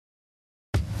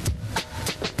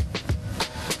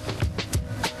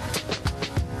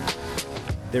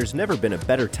There's never been a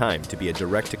better time to be a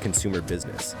direct-to-consumer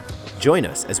business. Join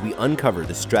us as we uncover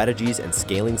the strategies and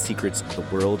scaling secrets of the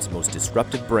world's most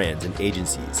disruptive brands and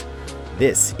agencies.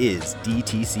 This is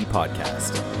DTC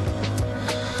Podcast.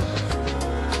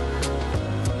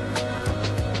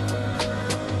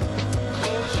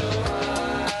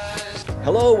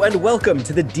 Hello and welcome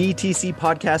to the DTC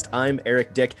Podcast. I'm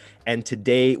Eric Dick, and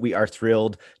today we are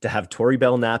thrilled to have Tori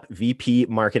Belknap, VP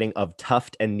Marketing of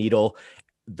Tuft & Needle,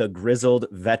 the grizzled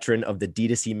veteran of the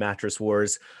D2C mattress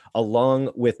wars,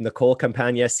 along with Nicole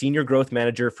Campagna, Senior Growth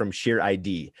Manager from Sheer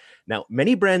ID. Now,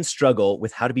 many brands struggle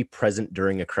with how to be present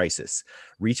during a crisis.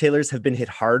 Retailers have been hit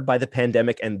hard by the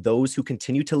pandemic, and those who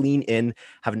continue to lean in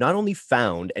have not only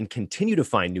found and continue to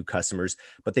find new customers,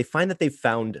 but they find that they've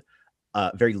found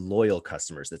very loyal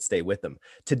customers that stay with them.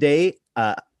 Today,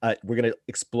 we're going to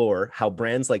explore how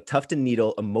brands like Tuft &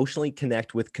 Needle emotionally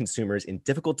connect with consumers in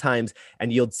difficult times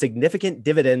and yield significant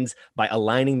dividends by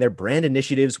aligning their brand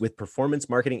initiatives with performance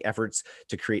marketing efforts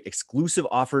to create exclusive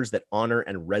offers that honor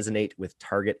and resonate with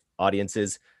target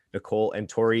audiences. Nicole and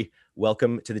Tori,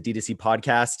 welcome to the D2C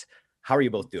Podcast. How are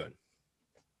you both doing?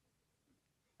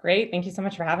 Great. Thank you so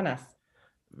much for having us.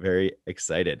 Very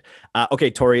excited. Okay,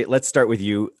 Tori, let's start with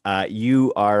you.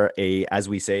 You are as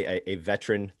we say, a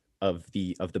veteran of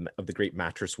the great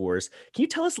mattress wars. Can you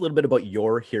tell us a little bit about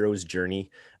your hero's journey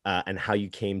and how you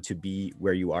came to be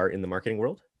where you are in the marketing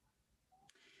world?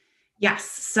 Yes.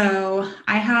 So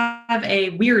I have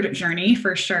a weird journey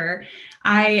for sure.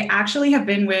 I actually have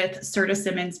been with Serta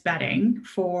Simmons Bedding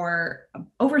for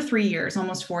over 3 years,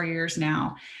 almost 4 years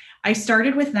now. I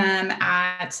started with them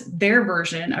at their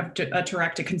version of a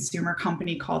direct-to-consumer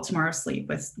company called Tomorrow Sleep,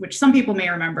 which some people may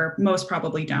remember, most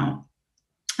probably don't.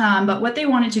 But what they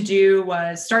wanted to do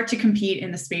was start to compete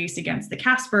in the space against the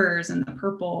Caspers and the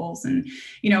Purples and,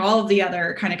 all of the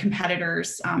other kind of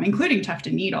competitors, including Tuft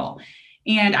 & Needle.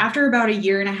 And after about a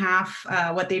year and a half,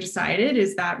 what they decided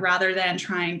is that rather than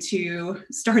trying to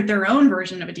start their own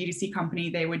version of a D2C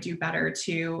company, they would do better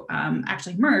to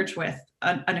actually merge with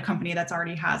a company that's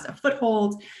already has a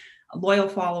foothold, a loyal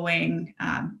following,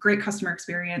 great customer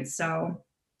experience. So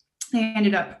they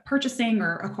ended up purchasing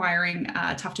or acquiring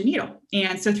Tuft & Needle.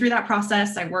 And so through that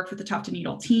process, I worked with the Tuft &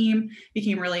 Needle team,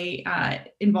 became really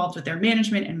involved with their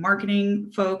management and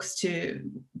marketing folks to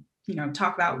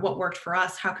talk about what worked for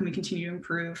us, how can we continue to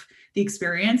improve the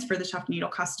experience for the Tuft & Needle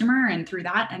customer. And through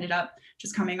that, ended up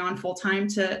just coming on full-time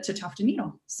to Tuft &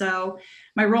 Needle. So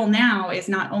my role now is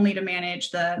not only to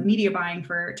manage the media buying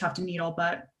for Tuft & Needle,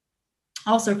 but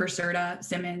also for Serta,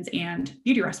 Simmons, and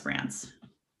Beautyrest brands.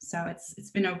 So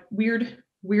it's been a weird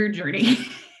journey.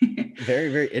 Very,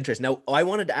 very interesting. Now, I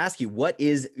wanted to ask you, what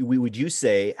would you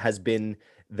say has been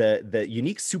the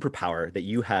unique superpower that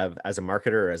you have as a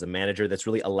marketer or as a manager that's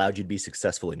really allowed you to be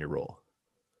successful in your role?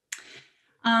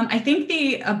 I think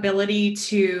the ability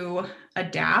to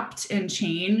adapt and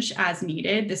change as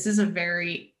needed. This is a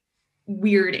very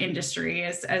weird industry,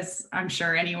 as I'm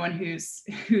sure anyone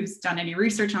who's done any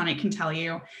research on it can tell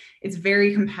you. It's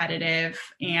very competitive,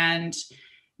 and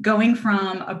going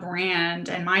from a brand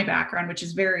and my background, which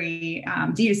is very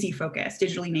D2C focused,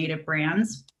 digitally native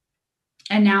brands,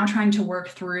 and now trying to work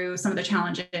through some of the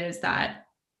challenges that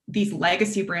these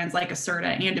legacy brands like a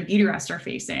Serta and a Beautyrest are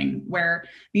facing, where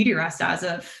Beautyrest, as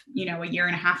of a year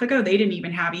and a half ago, they didn't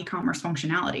even have e-commerce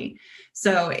functionality.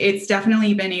 So it's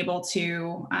definitely been able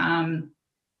to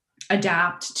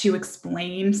adapt to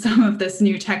explain some of this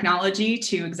new technology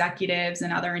to executives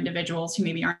and other individuals who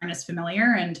maybe aren't as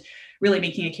familiar, and really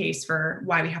making a case for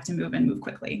why we have to move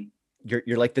quickly.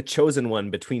 You're like the chosen one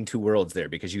between two worlds there,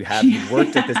 because you've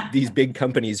worked at these big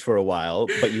companies for a while,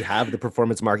 but you have the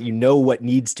performance market. You know what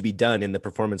needs to be done in the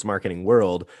performance marketing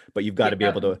world, but you've got to be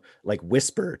able to like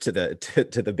whisper to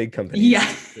the big companies.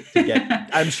 Yeah. to get.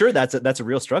 I'm sure that's a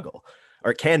real struggle,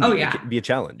 or it can be. Oh, yeah. It can be a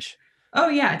challenge. Oh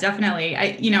yeah, definitely.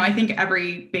 I think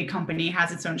every big company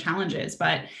has its own challenges,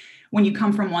 but when you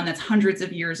come from one that's hundreds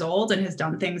of years old and has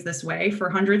done things this way for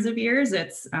hundreds of years,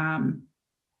 it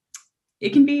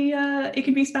can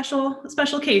be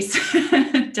special case.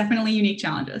 Definitely unique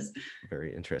challenges.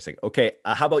 Very interesting. Okay.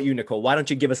 How about you, Nicole? Why don't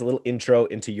you give us a little intro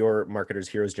into your marketer's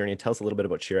hero's journey and tell us a little bit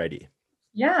about Sheer ID?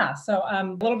 Yeah. So a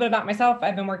little bit about myself.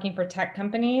 I've been working for tech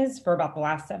companies for about the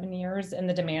last 7 years in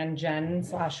the demand gen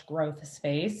 / growth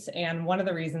space. And one of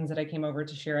the reasons that I came over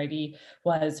to Sheer ID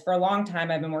was, for a long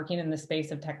time, I've been working in the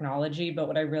space of technology. But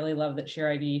what I really love that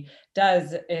Sheer ID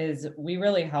does is we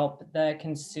really help the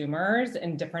consumers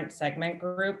in different segment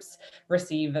groups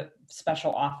receive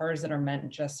special offers that are meant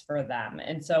just for them.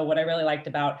 And so what I really liked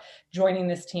about joining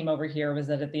this team over here was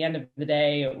that at the end of the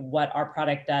day, what our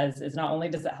product does is not only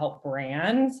does it help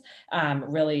brands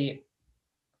really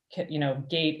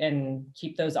gate and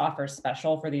keep those offers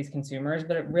special for these consumers,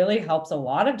 but it really helps a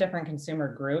lot of different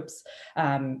consumer groups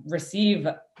receive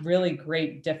really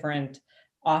great different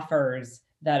offers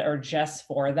that are just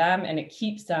for them, and it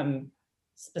keeps them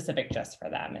specific just for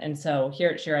them. And so here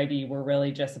at ShareID, we're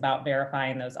really just about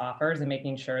verifying those offers and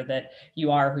making sure that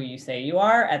you are who you say you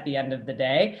are at the end of the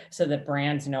day, so that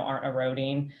brands, aren't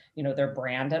eroding, their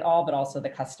brand at all, but also the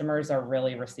customers are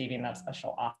really receiving that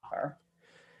special offer.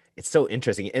 It's so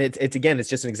interesting. And it's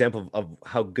just an example of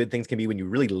how good things can be when you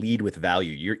really lead with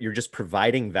value. You're just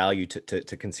providing value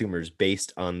to consumers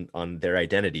based on their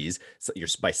identities. So you're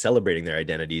by celebrating their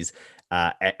identities.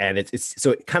 And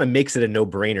so it kind of makes it a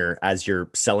no-brainer as you're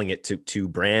selling it to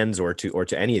brands or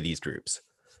to any of these groups.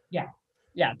 Yeah,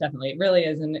 definitely. It really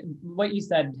is. And what you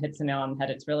said hits the nail on the head.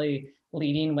 It's really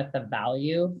leading with the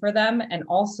value for them. And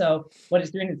also what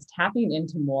it's doing is tapping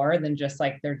into more than just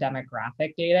like their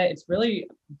demographic data. It's really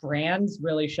brands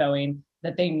really showing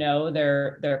that they know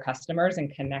their customers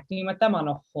and connecting with them on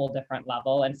a whole different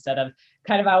level, instead of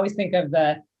I always think of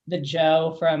the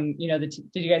Joe from, did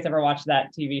you guys ever watch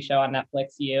that TV show on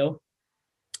Netflix, You?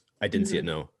 I didn't see it,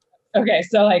 no. Okay.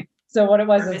 So what it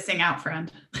was is missing out, friend.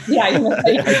 Yeah,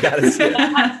 I gotta see it.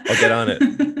 I'll get on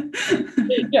it.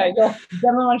 Yeah, you'll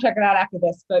definitely want to check it out after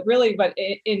this. But really,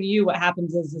 in You, what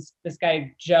happens is this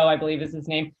guy, Joe, I believe is his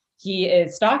name, he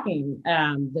is stalking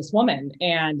this woman,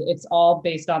 and it's all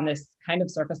based on this kind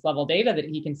of surface level data that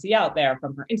he can see out there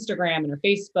from her Instagram and her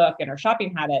Facebook and her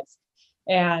shopping habits.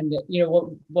 And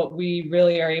what we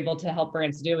really are able to help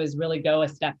brands do is really go a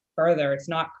step further. It's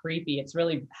not creepy. It's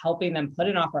really helping them put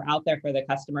an offer out there for the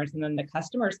customers, and then the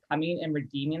customers coming and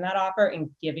redeeming that offer and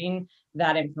giving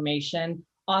that information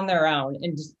on their own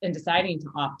and deciding to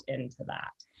opt into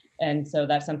that. And so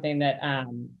that's something that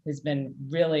has been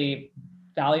really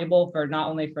valuable for not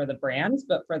only for the brands,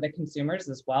 but for the consumers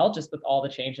as well, just with all the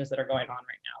changes that are going on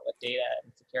right now with data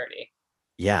and security.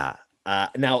 Yeah.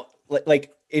 Now,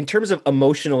 like in terms of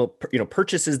emotional,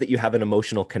 purchases that you have an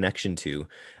emotional connection to,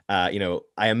 I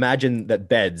imagine that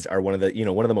beds are one of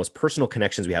the most personal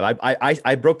connections we have.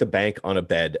 I broke the bank on a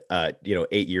bed,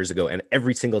 8 years ago, and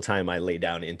every single time I lay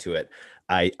down into it,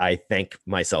 I thank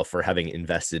myself for having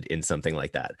invested in something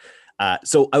like that.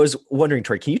 So I was wondering,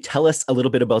 Tori, can you tell us a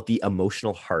little bit about the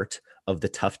emotional heart of the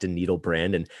Tuft & Needle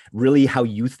brand, and really how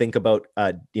you think about,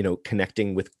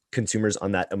 connecting with consumers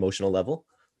on that emotional level?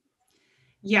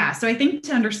 Yeah, so I think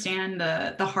to understand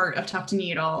the heart of Tuft &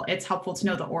 Needle, it's helpful to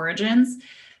know the origins.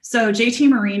 So JT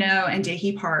Marino and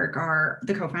Dahi Park are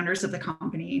the co-founders of the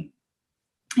company.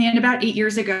 And about 8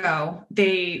 years ago,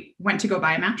 they went to go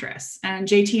buy a mattress. And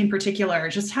JT in particular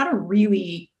just had a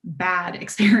really bad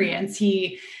experience.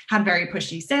 He had very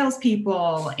pushy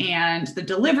salespeople, and the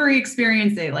delivery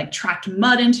experience, they tracked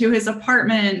mud into his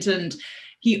apartment, and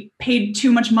he paid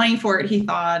too much money for it, he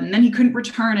thought, and then he couldn't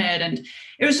return it. And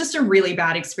it was just a really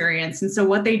bad experience. And so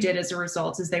what they did as a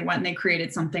result is they went and they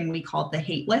created something we called the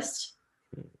hate list.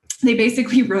 They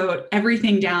basically wrote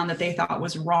everything down that they thought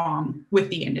was wrong with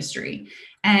the industry.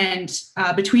 And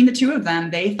between the two of them,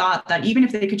 they thought that even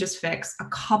if they could just fix a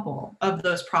couple of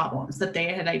those problems that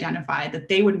they had identified, that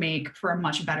they would make for a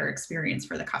much better experience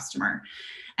for the customer.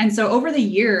 And so over the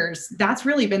years, that's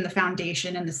really been the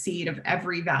foundation and the seed of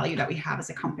every value that we have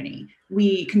as a company.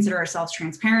 We consider ourselves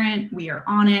transparent, we are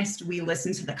honest, we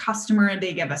listen to the customer,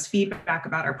 they give us feedback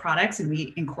about our products, and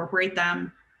we incorporate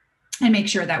them and make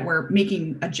sure that we're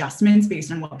making adjustments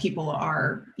based on what people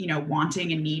are,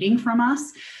 wanting and needing from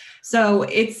us. So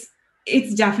it's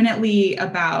definitely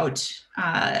about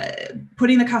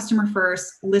putting the customer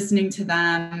first, listening to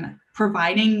them,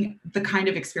 providing the kind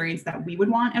of experience that we would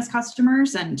want as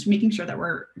customers, and making sure that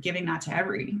we're giving that to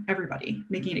everybody,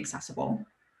 making it accessible.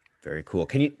 Very cool.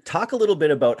 Can you talk a little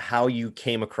bit about how you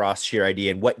came across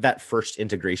ShareID and what that first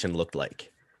integration looked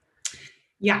like?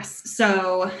 Yes.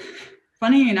 So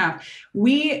funny enough,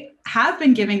 we have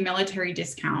been giving military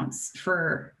discounts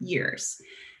for years,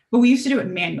 but we used to do it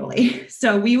manually.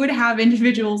 So we would have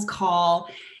individuals call,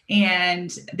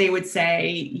 and they would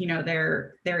say,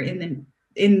 they're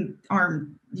in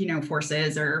armed,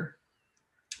 forces or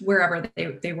wherever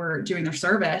they were doing their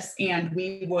service. And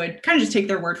we would kind of just take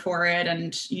their word for it.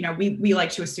 And, we like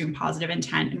to assume positive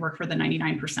intent and work for the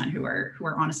 99% who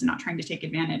are honest and not trying to take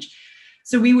advantage.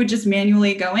 So we would just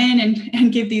manually go in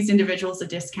and give these individuals a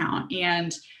discount.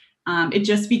 And it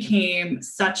just became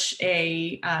such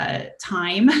a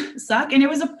time suck. And it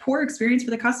was a poor experience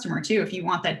for the customer too. If you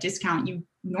want that discount, you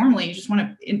just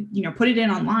want to, put it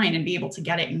in online and be able to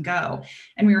get it and go.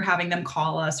 And we were having them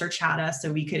call us or chat us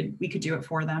so we could do it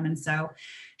for them. And so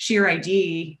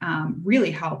ShareID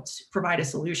really helped provide a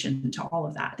solution to all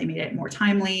of that. They made it more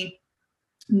timely.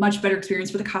 much better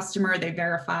experience for the customer. They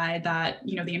verified that,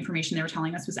 you know, the information they were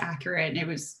telling us was accurate. And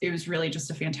it was really just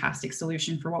a fantastic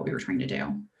solution for what we were trying to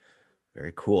do.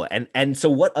 Very cool. And so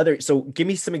what other, so give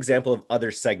me some example of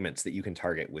other segments that you can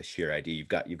target with Share ID.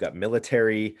 You've got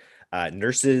military,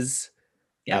 nurses.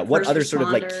 Yeah, what other sort of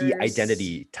like key responders.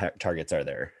 identity targets are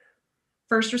there?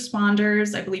 First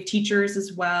responders, I believe teachers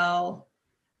as well.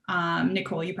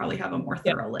 Nicole, you probably have a more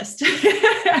thorough list.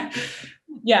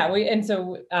 Yeah,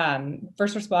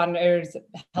 first responders,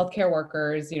 healthcare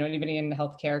workers, you know, anybody in the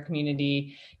healthcare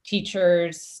community,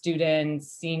 teachers,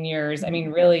 students, seniors. I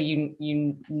mean, really,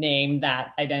 you name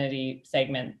that identity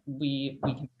segment, we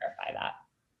can verify that.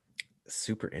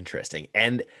 Super interesting.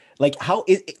 And like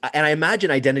and I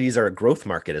imagine identities are a growth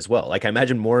market as well. Like I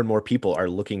imagine more and more people are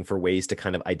looking for ways to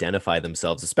kind of identify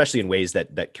themselves, especially in ways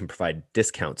that can provide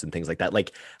discounts and things like that.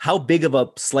 Like how big of a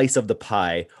slice of the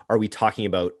pie are we talking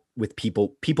about with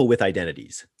people with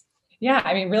identities? Yeah,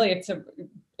 I mean, really,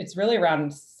 it's really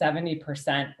around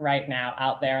 70% right now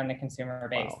out there in the consumer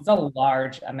base. Wow. It's a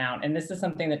large amount, and this is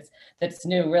something that's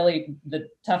new. Really, the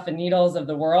Tuft and Needles of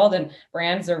the world, and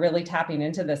brands are really tapping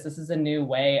into this. This is a new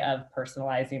way of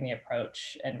personalizing the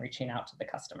approach and reaching out to the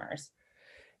customers.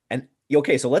 And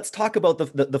okay, so let's talk about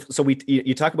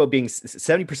you talk about being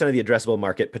 70% of the addressable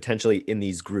market potentially in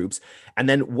these groups. And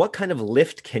then what kind of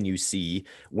lift can you see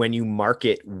when you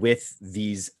market with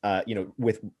these,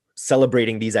 with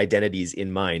celebrating these identities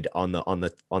in mind on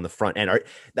the front end?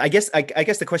 I guess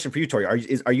the question for you, Tori,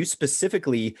 are you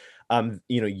specifically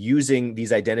using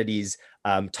these identities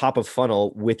top of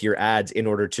funnel with your ads in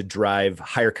order to drive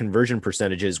higher conversion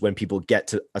percentages when people get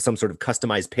to some sort of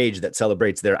customized page that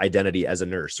celebrates their identity as a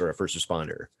nurse or a first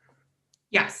responder?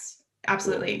 Yes,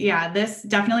 absolutely. Yeah, this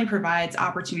definitely provides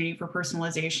opportunity for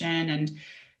personalization and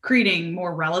creating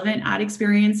more relevant ad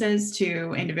experiences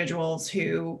to individuals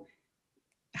who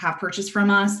have purchased from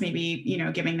us, maybe, you know,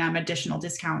 giving them additional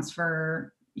discounts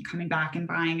for coming back and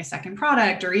buying a second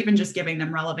product, or even just giving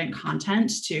them relevant content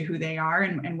to who they are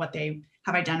and what they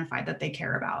have identified that they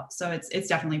care about. So it's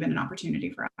definitely been an opportunity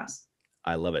for us.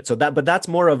 I love it. But that's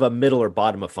more of a middle or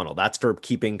bottom of funnel. That's for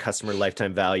keeping customer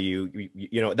lifetime value.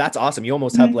 You know, that's awesome. You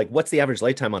almost have like, what's the average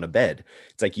lifetime on a bed?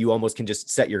 It's like, you almost can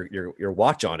just set your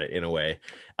watch on it in a way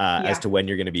as to when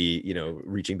you're going to be, you know,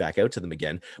 reaching back out to them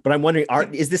again. But I'm wondering,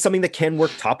 is this something that can work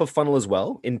top of funnel as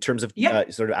well in terms of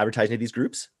sort of advertising to these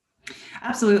groups?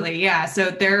 Absolutely. Yeah.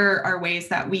 So there are ways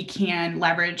that we can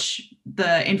leverage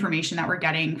the information that we're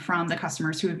getting from the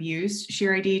customers who have used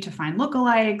Share ID to find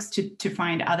lookalikes, to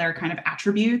find other kind of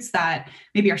attributes that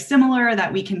maybe are similar,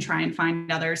 that we can try and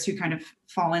find others who kind of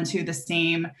fall into the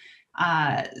same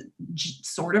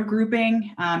sort of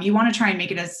grouping. You want to try and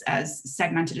make it as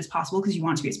segmented as possible because you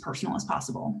want it to be as personal as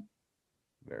possible.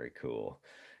 Very cool.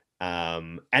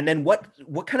 And then what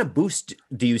kind of boost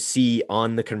do you see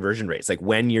on the conversion rates? Like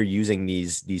when you're using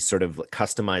these sort of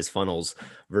customized funnels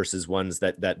versus ones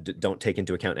that don't take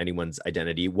into account anyone's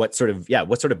identity, what sort of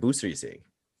boosts are you seeing?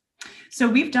 So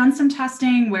we've done some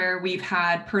testing where we've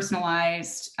had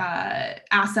personalized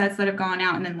assets that have gone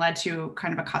out and then led to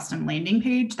kind of a custom landing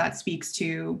page that speaks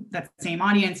to that same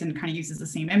audience and kind of uses the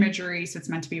same imagery. So it's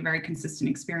meant to be a very consistent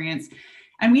experience.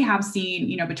 And we have seen,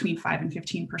 you know, between 5 and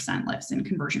 15% lifts in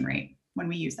conversion rate when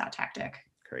we use that tactic.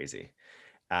 Crazy.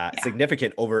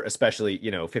 Significant over, especially,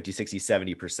 you know, 50, 60,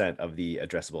 70% of the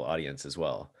addressable audience as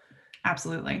well.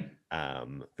 Absolutely.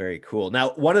 Very cool.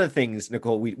 Now, one of the things,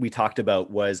 Nicole, we talked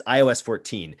about was iOS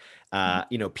 14.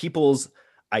 You know, people's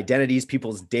identities,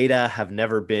 people's data have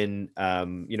never been,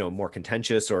 more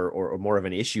contentious or more of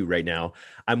an issue right now.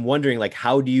 I'm wondering, like,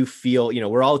 how do you feel? You know,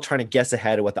 we're all trying to guess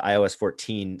ahead of what the iOS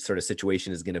 14 sort of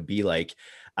situation is going to be like.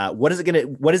 What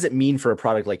does it mean for a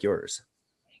product like yours?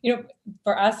 You know,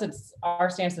 for us, our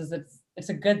stance is it's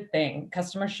a good thing.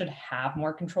 Customers should have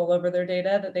more control over their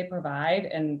data that they provide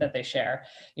and that they share.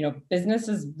 You know, business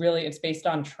is really, it's based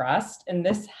on trust, and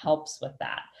this helps with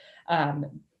that.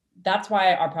 That's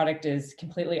why our product is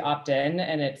completely opt-in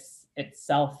and it's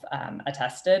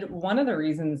self-attested. One of the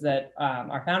reasons that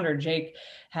our founder, Jake,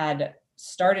 had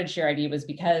started Share ID was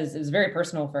because it was very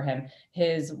personal for him.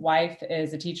 His wife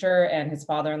is a teacher and his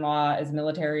father-in-law is a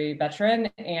military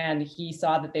veteran. And he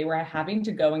saw that they were having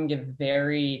to go and give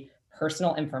very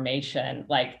personal information,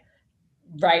 like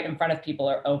right in front of people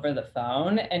or over the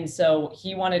phone. And so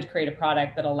he wanted to create a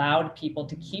product that allowed people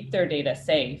to keep their data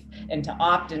safe and to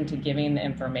opt into giving the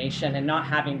information and not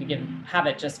having to have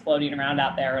it just floating around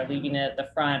out there or leaving it at the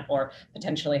front or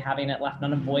potentially having it left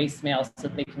on a voicemail so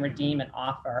that they can redeem an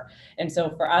offer. And so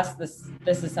for us, this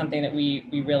is something that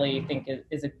we really think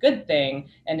is a good thing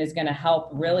and is going to help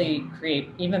really create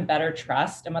even better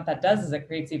trust. And what that does is it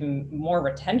creates even more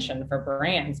retention for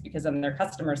brands, because then their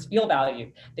customers feel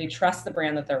valued. They trust the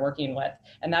brand that they're working with.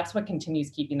 And that's what continues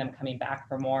keeping them coming back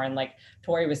for more. And like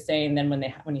Tori was saying, then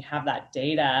when you have that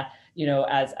data, you know,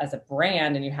 as a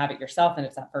brand and you have it yourself and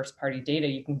it's that first party data,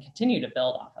 you can continue to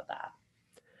build off of that.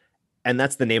 And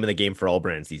that's the name of the game for all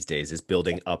brands these days, is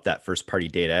building up that first party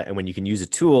data. And when you can use a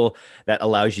tool that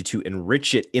allows you to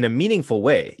enrich it in a meaningful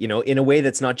way, you know, in a way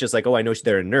that's not just like, oh, I know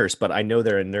they're a nurse, but I know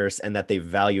they're a nurse and that they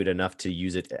value it enough to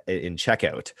use it in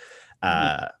checkout,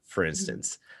 for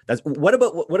instance. That's what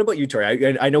about you,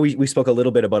 Tori? I know we spoke a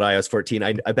little bit about iOS 14.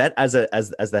 I bet as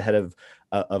the head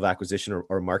of acquisition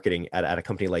or marketing at a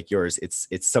company like yours,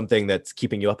 it's something that's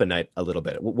keeping you up at night a little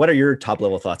bit. What are your top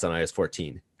level thoughts on iOS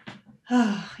 14?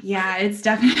 Oh, yeah, it's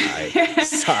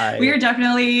definitely, we are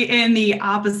definitely in the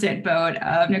opposite boat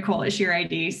of Nicole at Share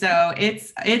ID. So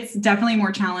it's definitely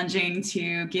more challenging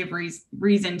to give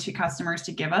reason to customers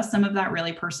to give us some of that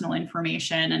really personal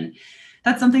information. And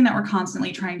that's something that we're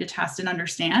constantly trying to test and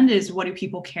understand is, what do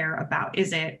people care about?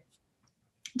 Is it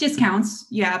discounts?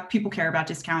 Yeah, people care about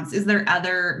discounts. Is there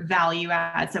other value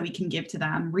adds that we can give to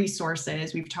them?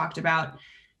 Resources. We've talked about,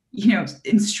 you know,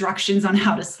 instructions on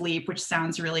how to sleep, which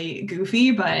sounds really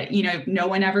goofy, but, you know, no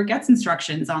one ever gets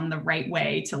instructions on the right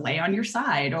way to lay on your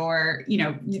side, or, you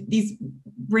know, these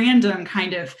random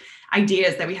kind of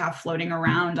ideas that we have floating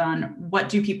around on what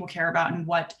do people care about and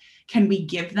what can we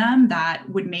give them that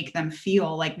would make them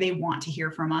feel like they want to hear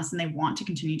from us and they want to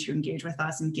continue to engage with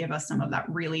us and give us some of that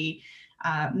really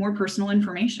more personal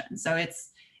information. So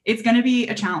it's going to be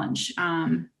a challenge,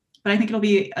 but I think it'll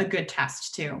be a good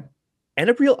test too. And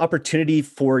a real opportunity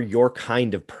for your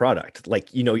kind of product.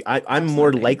 Like, you know, I'm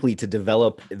more likely to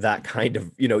develop that kind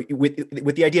of, you know,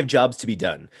 with the idea of jobs to be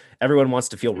done. Everyone wants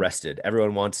to feel rested.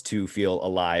 Everyone wants to feel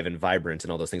alive and vibrant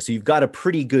and all those things. So you've got a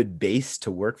pretty good base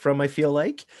to work from, I feel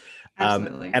like.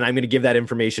 Absolutely. And I'm going to give that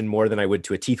information more than I would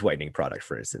to a teeth whitening product,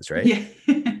 for instance, right? Yeah,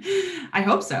 I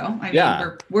hope so. I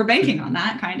mean, we're banking on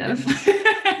that kind of.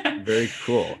 Very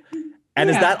cool. And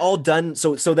is that all done?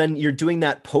 So then you're doing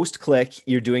that post-click,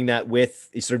 you're doing that with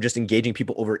sort of just engaging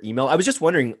people over email. I was just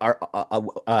wondering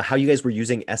how you guys were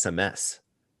using SMS.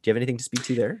 Do you have anything to speak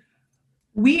to there?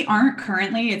 We aren't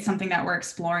currently. It's something that we're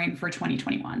exploring for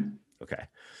 2021. Okay.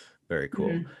 Very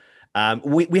cool.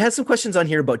 We had some questions on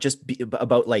here about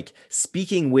about like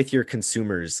speaking with your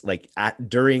consumers, like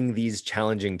during these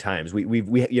challenging times.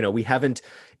 We haven't,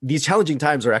 these challenging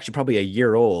times are actually probably a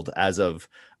year old as of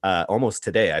almost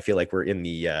today. I feel like we're in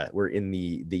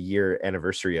the year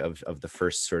anniversary of the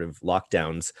first sort of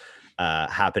lockdowns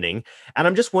happening. And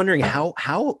I'm just wondering, how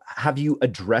have you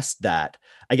addressed that?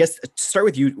 I guess to start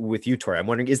with you, Tori, I'm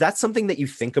wondering, is that something that you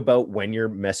think about when you're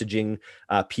messaging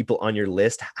people on your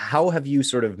list? How have you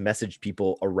sort of messaged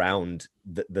people around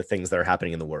the things that are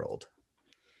happening in the world?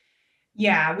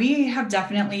 Yeah, we have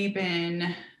definitely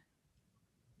been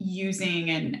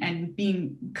using and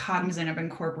being cognizant of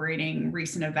incorporating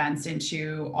recent events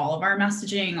into all of our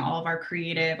messaging, all of our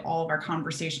creative, all of our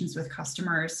conversations with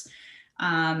customers.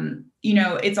 You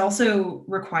know, it's also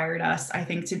required us, I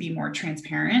think, to be more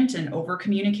transparent and over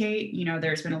communicate. You know,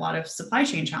 there's been a lot of supply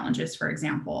chain challenges, for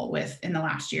example, in the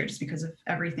last year, just because of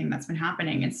everything that's been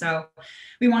happening. And so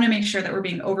we want to make sure that we're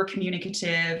being over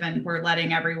communicative and we're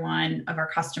letting everyone of our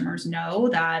customers know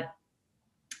that,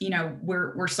 you know,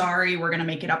 we're sorry, we're going to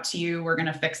make it up to you. We're going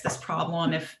to fix this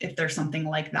problem if there's something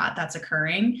like that's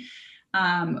occurring.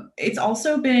 It's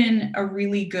also been a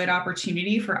really good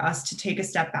opportunity for us to take a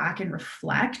step back and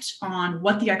reflect on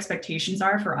what the expectations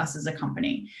are for us as a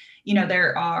company. You know,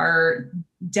 there are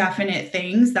definite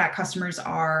things that customers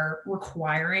are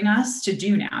requiring us to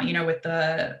do now, you know, with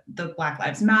the Black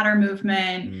Lives Matter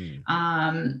movement.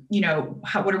 You know,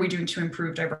 what are we doing to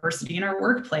improve diversity in our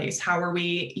workplace? How are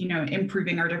we, you know,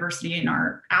 improving our diversity in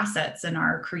our assets and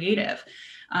our creative?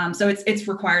 So it's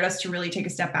required us to really take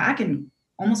a step back and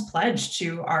almost pledge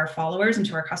to our followers and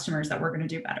to our customers that we're going to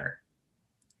do better.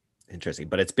 Interesting,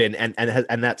 but it's been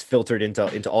and that's filtered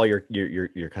into all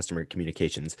your customer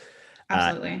communications.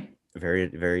 Absolutely. Very,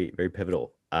 very, very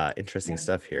pivotal. Interesting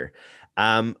stuff here.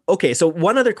 Okay, so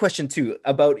one other question too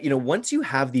about, you know, once you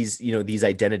have these, you know, these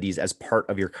identities as part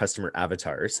of your customer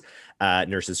avatars,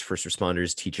 nurses, first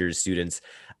responders, teachers, students,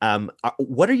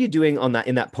 what are you doing on that,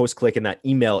 in that post-click, in that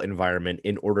email environment,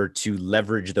 in order to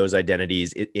leverage those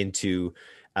identities into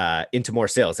into more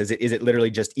sales? Is it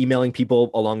literally just emailing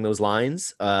people along those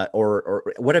lines, or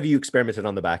what have you experimented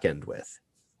on the back end with?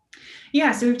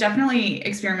 Yeah, so we've definitely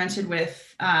experimented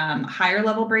with higher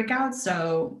level breakouts.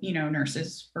 So,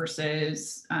 nurses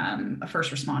versus a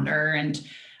first responder,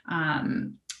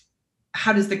 and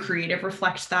how does the creative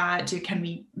reflect that? Can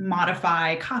we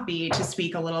modify copy to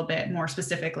speak a little bit more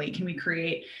specifically? Can we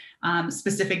create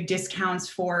specific discounts?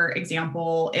 For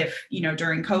example, if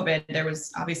during COVID, there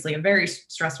was obviously a very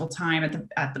stressful time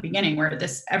at the beginning where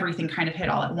everything kind of hit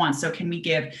all at once. So can we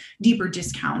give deeper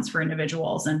discounts for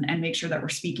individuals and make sure that we're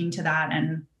speaking to that,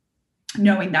 and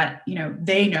knowing that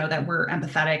they know that we're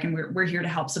empathetic and we're here to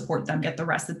help support them get the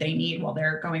rest that they need while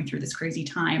they're going through this crazy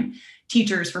time.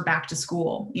 Teachers for back to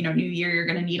school, new year, you're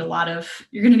going to need a lot of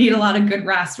good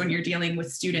rest when you're dealing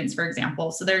with students, for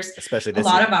example. So there's especially a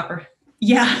lot of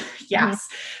yes.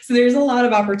 So there's a lot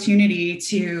of opportunity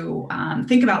to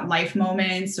think about life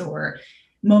moments or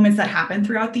moments that happen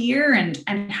throughout the year,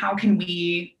 and how can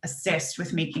we assist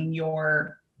with making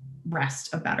your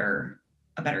rest a better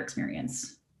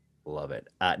experience. Love it.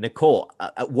 Nicole,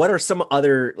 what are some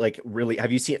other,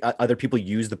 have you seen other people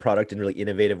use the product in really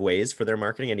innovative ways for their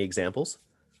marketing? Any examples?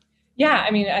 Yeah,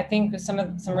 I mean, I think some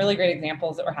really great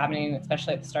examples that were happening,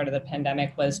 especially at the start of the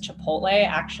pandemic, was Chipotle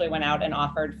actually went out and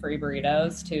offered free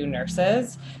burritos to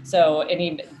nurses. So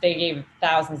they gave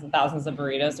thousands and thousands of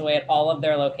burritos away at all of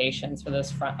their locations for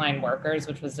those frontline workers,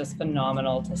 which was just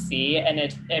phenomenal to see. And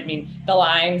the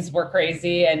lines were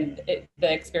crazy, and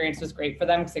the experience was great for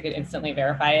them because they could instantly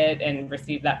verify it and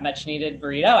receive that much needed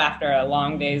burrito after a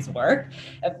long day's work,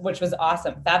 which was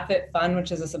awesome. FabFitFun,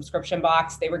 which is a subscription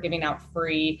box, they were giving out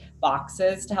free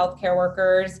boxes to healthcare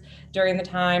workers during the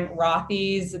time.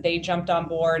 Rothy's, they jumped on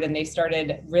board and they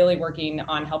started really working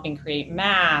on helping create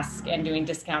masks and doing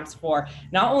discounts for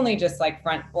not only just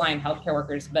frontline healthcare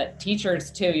workers, but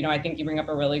teachers too. I think you bring up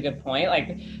a really good point. My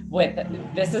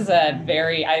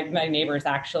neighbor is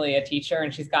actually a teacher,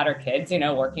 and she's got her kids, she's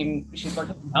working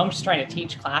from home. She's trying to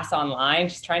teach class online.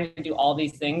 She's trying to do all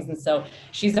these things. And so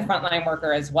she's a frontline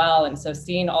worker as well. And so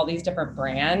seeing all these different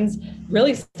brands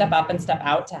really step up and step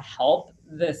out to help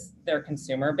their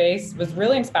consumer base was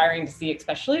really inspiring to see,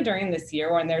 especially during this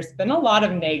year when there's been a lot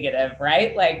of negative,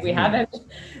 right?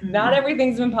 Not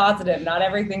everything's been positive, not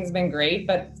everything's been great,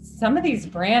 but some of these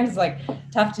brands like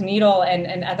Tuft & Needle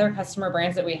and other customer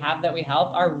brands that we have that we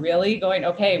help are really going,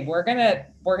 okay, we're gonna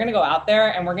go out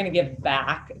there and we're gonna give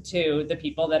back to the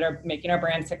people that are making our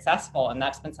brand successful. And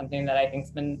that's been something that I think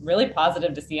has been really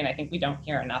positive to see, and I think we don't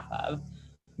hear enough of.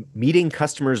 Meeting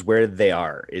customers where they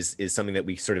are is something that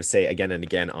we sort of say again and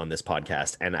again on this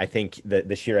podcast. And I think that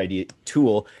the Share ID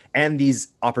tool and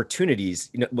these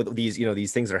opportunities, with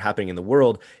these things that are happening in the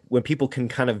world, when people can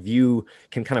kind of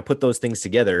put those things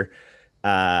together,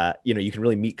 you can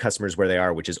really meet customers where they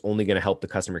are, which is only going to help the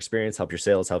customer experience, help your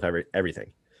sales, help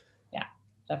everything. Yeah,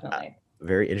 definitely.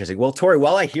 Very interesting. Well, Tori,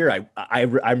 while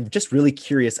I'm just really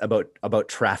curious about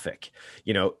traffic.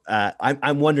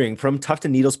 I'm wondering from Tuft &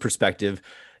 Needle's perspective,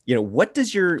 what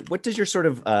does your sort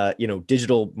of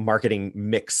digital marketing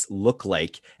mix look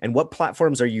like, and what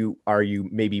platforms are you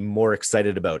maybe more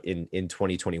excited about in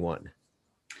 2021?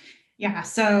 Yeah,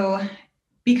 so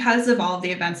because of all of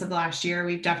the events of the last year,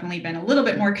 we've definitely been a little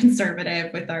bit more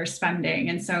conservative with our spending,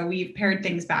 and so we've pared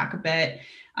things back a bit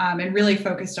and really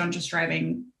focused on just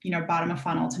driving bottom of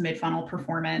funnel to mid funnel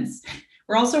performance.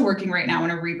 We're also working right now on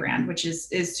a rebrand, which is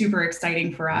super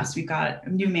exciting for us. We've got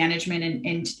new management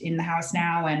in the house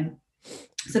now. And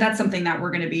so that's something that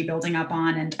we're going to be building up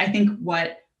on. And I think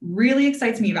what really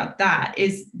excites me about that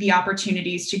is the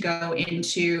opportunities to go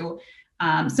into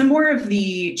some more of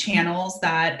the channels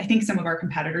that I think some of our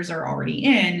competitors are already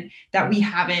in that we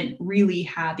haven't really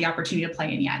had the opportunity to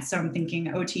play in yet. So I'm thinking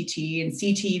OTT and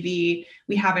CTV.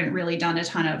 We haven't really done a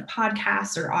ton of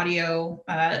podcasts or audio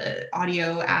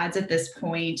ads at this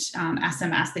point.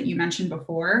 SMS that you mentioned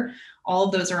before. All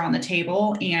of those are on the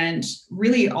table, and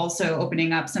really also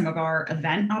opening up some of our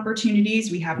event opportunities.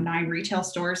 We have 9 retail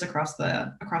stores across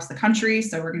the country,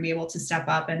 so we're going to be able to step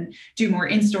up and do more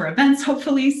in-store events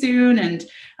hopefully soon, and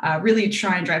really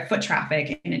try and drive foot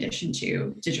traffic in addition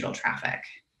to digital traffic.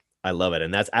 I love it.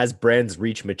 And that's as brands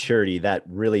reach maturity, that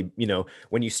really,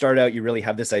 when you start out, you really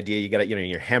have this idea, you got to,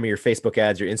 you hammer your Facebook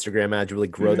ads, your Instagram ads, really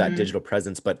grow that digital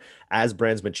presence. But as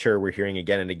brands mature, we're hearing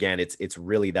again and again, it's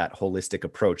really that holistic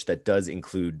approach that does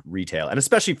include retail, and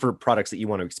especially for products that you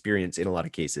want to experience in a lot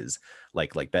of cases,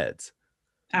 like beds.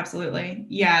 Absolutely.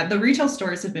 Yeah. The retail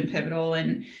stores have been pivotal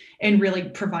in really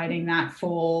providing that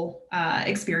full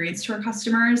experience to our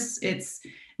customers. It's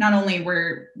not only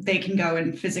where they can go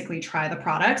and physically try the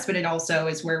products, but it also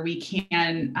is where we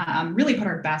can really put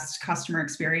our best customer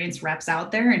experience reps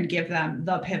out there and give them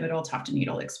the pivotal Tuft and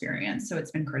Needle experience. So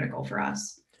it's been critical for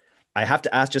us. I have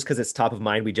to ask, just because it's top of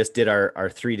mind, we just did our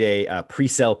 3-day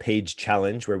pre-sale page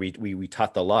challenge where we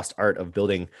taught the lost art of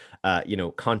building,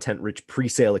 content-rich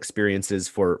pre-sale experiences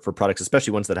for products,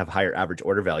 especially ones that have higher average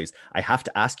order values. I have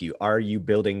to ask you, are you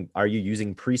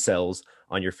using pre-sales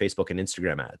on your Facebook and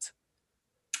Instagram ads?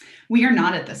 We are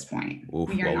not at this point. Oof,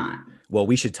 we are not. Well,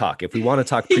 we should talk. If we want to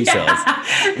talk pre-sales,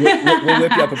 we'll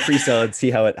whip you up a pre-sale and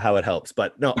see how it helps.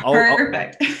 But no,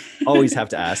 Perfect. Always have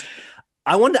to ask.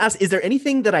 I wanted to ask, is there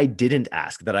anything that I didn't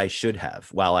ask that I should have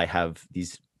while I have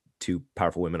these two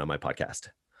powerful women on my podcast?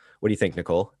 What do you think,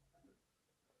 Nicole?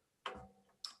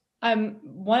 One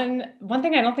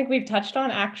thing I don't think we've touched on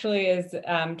actually is,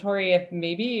 Tori, if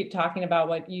maybe talking about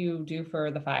what you do for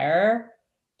the fire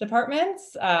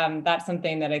departments, that's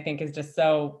something that I think is just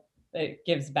it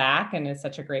gives back and is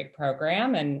such a great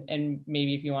program. And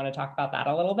maybe if you want to talk about that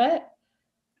a little bit.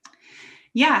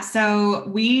 Yeah. So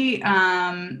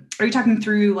are you talking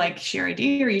through like Share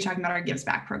ID, or are you talking about our Gives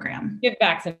Back program? Give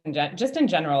backs just in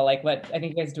general, like what I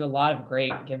think you guys do a lot of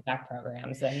great give back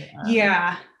programs. And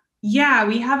Yeah,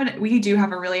 we do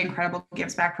have a really incredible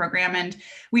Gives Back program, and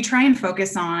we try and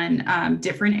focus on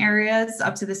different areas.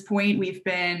 Up to this point, we've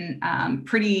been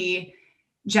pretty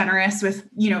generous with,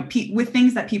 with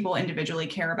things that people individually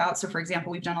care about. So for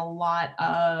example, we've done a lot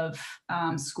of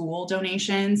school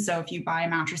donations. So if you buy a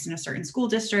mattress in a certain school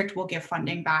district, we'll give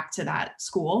funding back to that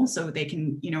school so they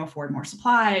can, afford more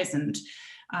supplies and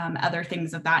other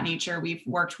things of that nature. We've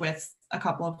worked with a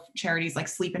couple of charities like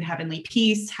Sleep in Heavenly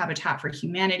Peace, Habitat for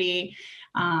Humanity.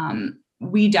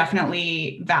 We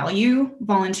definitely value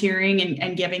volunteering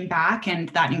and giving back, and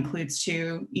that includes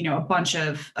to a bunch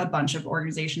of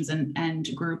organizations and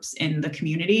groups in the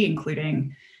community,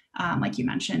 including like you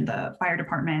mentioned, the fire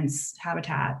departments,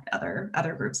 Habitat,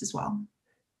 other groups as well.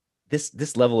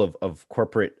 This level of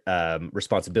corporate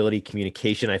responsibility,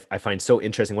 communication, I find so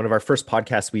interesting. One of our first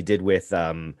podcasts we did with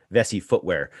Vessi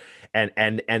Footwear, and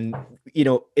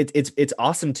it's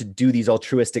awesome to do these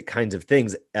altruistic kinds of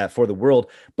things for the world,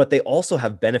 but they also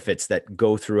have benefits that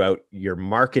go throughout your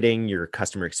marketing, your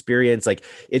customer experience. Like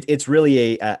it's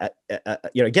really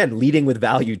again, leading with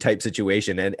value type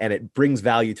situation, and it brings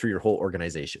value through your whole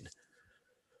organization.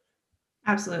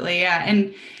 Absolutely, yeah,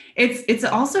 and it's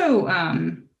also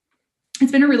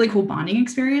it's been a really cool bonding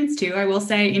experience too. I will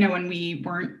say, when we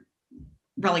weren't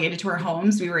relegated to our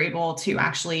homes, we were able to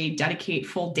actually dedicate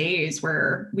full days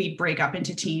where we break up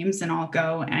into teams and all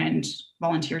go and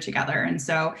volunteer together. And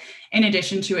so in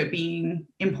addition to it being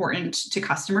important to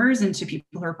customers and to people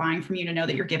who are buying from you to know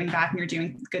that you're giving back and you're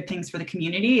doing good things for the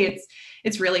community,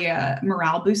 it's really a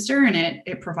morale booster, and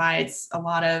it provides a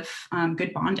lot of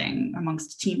good bonding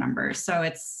amongst team members. So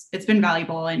it's been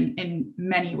valuable in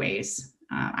many ways.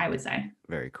 I would say.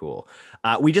 Very cool.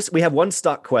 We have one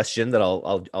stock question that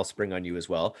I'll spring on you as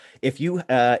well. If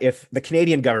the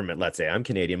Canadian government, let's say I'm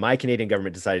Canadian, my Canadian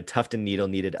government decided Tuft and Needle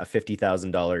needed a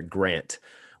 $50,000 grant,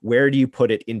 where do you put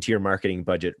it into your marketing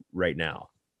budget right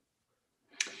now?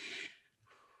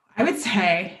 I would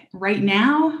say right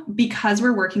now, because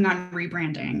we're working on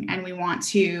rebranding and we want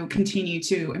to continue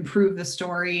to improve the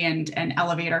story and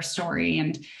elevate our story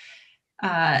and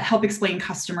help explain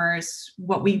customers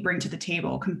what we bring to the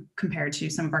table compared to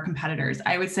some of our competitors,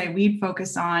 I would say we'd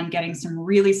focus on getting some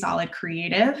really solid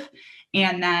creative,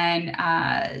 and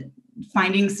then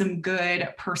finding some good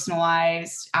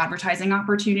personalized advertising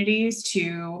opportunities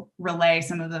to relay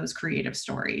some of those creative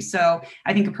stories. So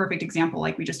I think a perfect example,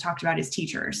 like we just talked about, is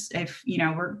teachers. If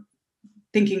we're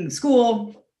thinking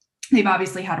school, they've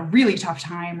obviously had a really tough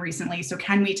time recently. So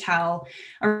can we tell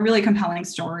a really compelling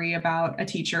story about a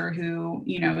teacher who,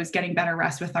 is getting better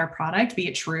rest with our product, be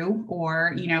it true,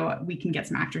 or, we can get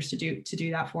some actors to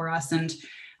do that for us, and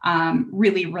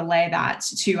really relay that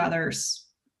to others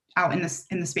out in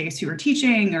the space who are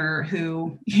teaching or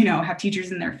who, have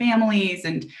teachers in their families,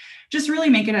 and just really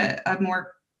make it a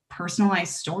more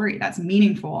personalized story that's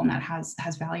meaningful and that has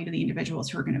value to the individuals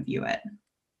who are going to view it.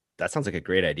 That sounds like a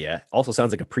great idea. Also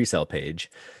sounds like a pre-sale page.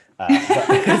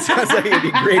 It sounds like it'd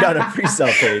be great on a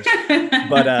pre-sale page.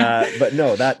 But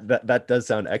no, that does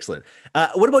sound excellent.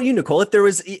 What about you, Nicole? If there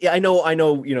was, I know,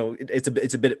 it's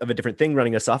a bit of a different thing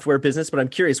running a software business, but I'm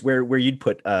curious where you'd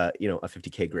put, a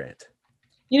 $50K grant.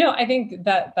 I think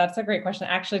that's a great question.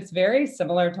 Actually, it's very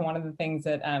similar to one of the things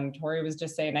that Tori was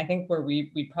just saying. I think where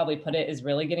we probably put it is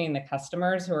really getting the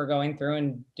customers who are going through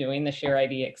and doing the Share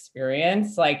ID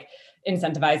experience, like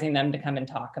incentivizing them to come and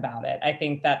talk about it. I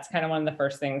think that's kind of one of the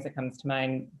first things that comes to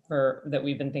mind for that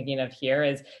we've been thinking of here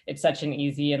is it's such an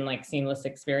easy and like seamless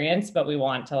experience, but we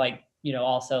want to like,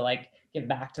 also like give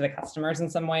back to the customers in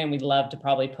some way. And we'd love to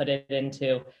probably put it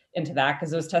into that because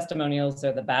those testimonials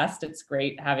are the best. It's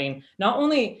great having not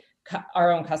only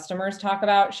our own customers talk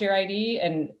about Share ID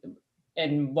and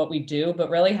what we do, but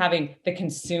really having the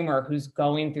consumer who's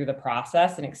going through the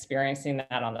process and experiencing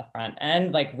that on the front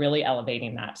end, like really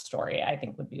elevating that story, I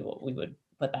think would be what we would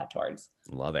put that towards.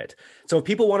 Love it. So if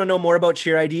people want to know more about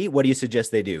Share ID, what do you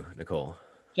suggest they do, Nicole?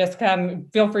 Just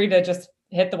feel free to just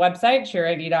hit the website,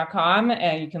 shareid.com,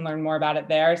 and you can learn more about it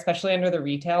there, especially under the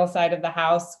retail side of the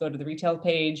house. Go to the retail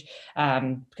page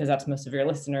because that's most of your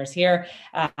listeners here,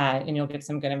 and you'll get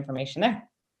some good information there.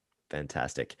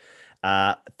 Fantastic.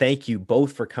 Thank you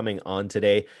both for coming on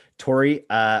today. Tori,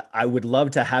 I would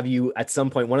love to have you at some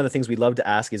point. One of the things we'd love to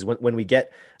ask is when we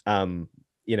get,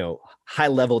 high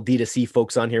level D2C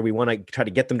folks on here, we want to try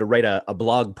to get them to write a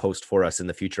blog post for us in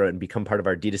the future and become part of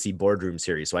our D2C boardroom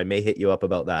series. So I may hit you up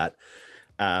about that.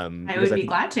 I would be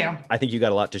glad to. I think you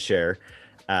got a lot to share,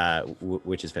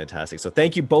 which is fantastic. So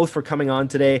thank you both for coming on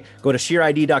today. Go to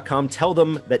shareid.com. Tell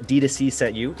them that D2C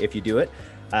sent you if you do it.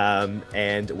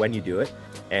 And when you do it.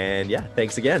 And yeah,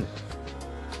 thanks again.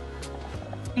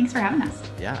 Thanks for having us.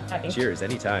 Yeah, cheers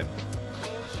anytime.